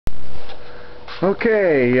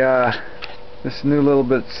Okay, this new little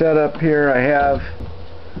bit setup here I have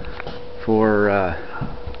for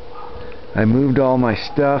I moved all my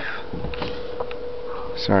stuff.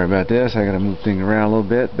 Sorry about this, I gotta move things around a little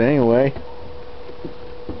bit, but anyway,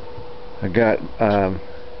 I got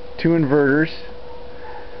 2 inverters.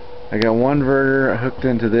 I got one inverter hooked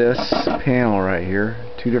into this panel right here,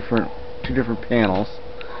 two different panels.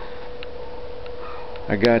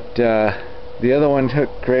 I got the other one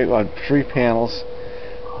hooked great on 3 panels.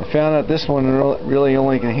 I found out this one really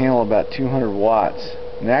only can handle about 200 watts.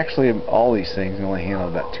 And actually all these things only handle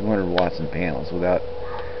about 200 watts in panels without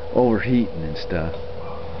overheating and stuff.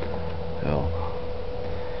 So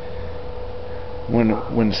when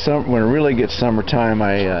it really gets summertime,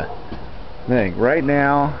 I think right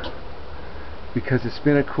now, because it's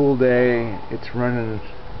been a cool day, it's running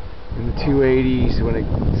in the 280s when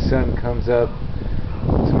the sun comes up.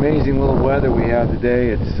 It's amazing little weather we have today.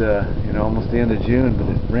 It's you know, almost the end of June, but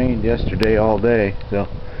it rained yesterday all day. So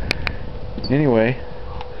anyway,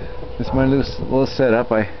 this is my little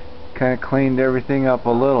setup. I kind of cleaned everything up a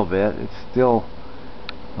little bit. It's still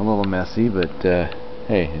a little messy, but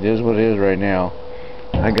hey, it is what it is right now.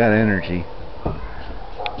 I got energy.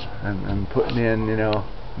 I'm putting in, you know,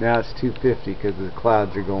 now it's 250 because the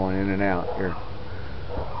clouds are going in and out here.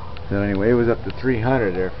 So anyway, it was up to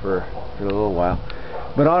 300 there for a little while.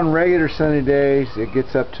 But on regular sunny days, it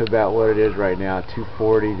gets up to about what it is right now,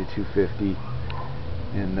 240 to 250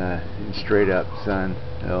 in straight up sun.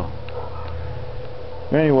 So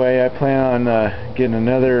anyway, I plan on getting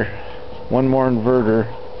one more inverter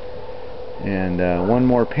and one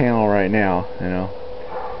more panel right now. You know,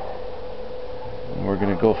 and we're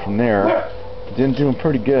gonna go from there. It's doing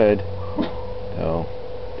pretty good, so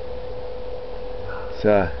it's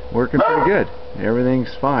working pretty good.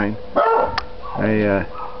 Everything's fine. I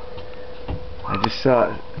just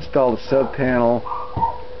installed a sub panel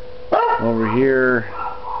over here.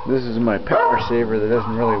 This is my power saver that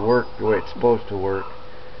doesn't really work the way it's supposed to work.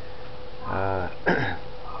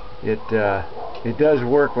 It does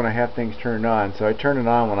work when I have things turned on. So I turn it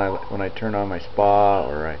on when I turn on my spa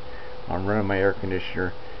or I'm running my air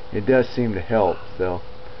conditioner. It does seem to help. So,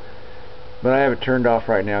 but I have it turned off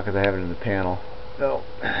right now because I have it in the panel. So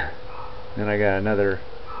then I got another.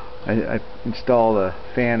 I installed a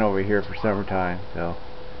fan over here for summertime, so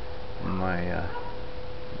in my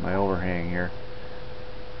my overhang here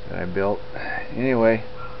that I built. Anyway,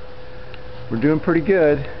 we're doing pretty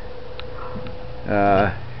good.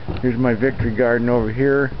 Here's my victory garden over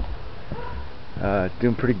here.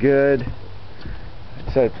 Doing pretty good. I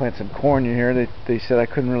decided to plant some corn in here. They said I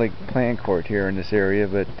couldn't really plant corn here in this area,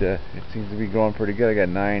 but it seems to be growing pretty good. I got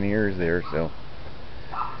 9 ears there, so.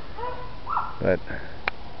 But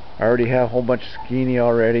I already have a whole bunch of zucchini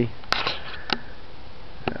already.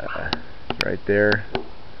 It's right there.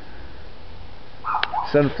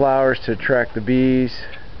 Sunflowers to attract the bees,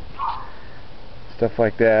 stuff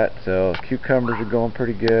like that. So cucumbers are going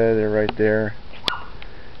pretty good. They're right there.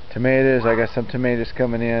 Tomatoes, I got some tomatoes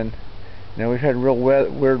coming in. Now we've had real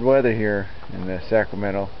weird weather here in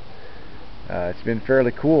Sacramento. It's been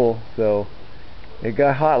fairly cool, so it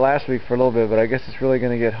got hot last week for a little bit, but I guess it's really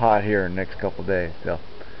going to get hot here in the next couple days. So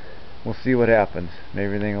we'll see what happens. Maybe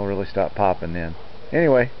everything will really stop popping then.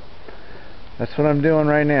 Anyway, that's what I'm doing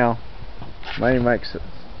right now. My name is Mike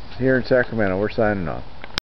here in Sacramento. We're signing off.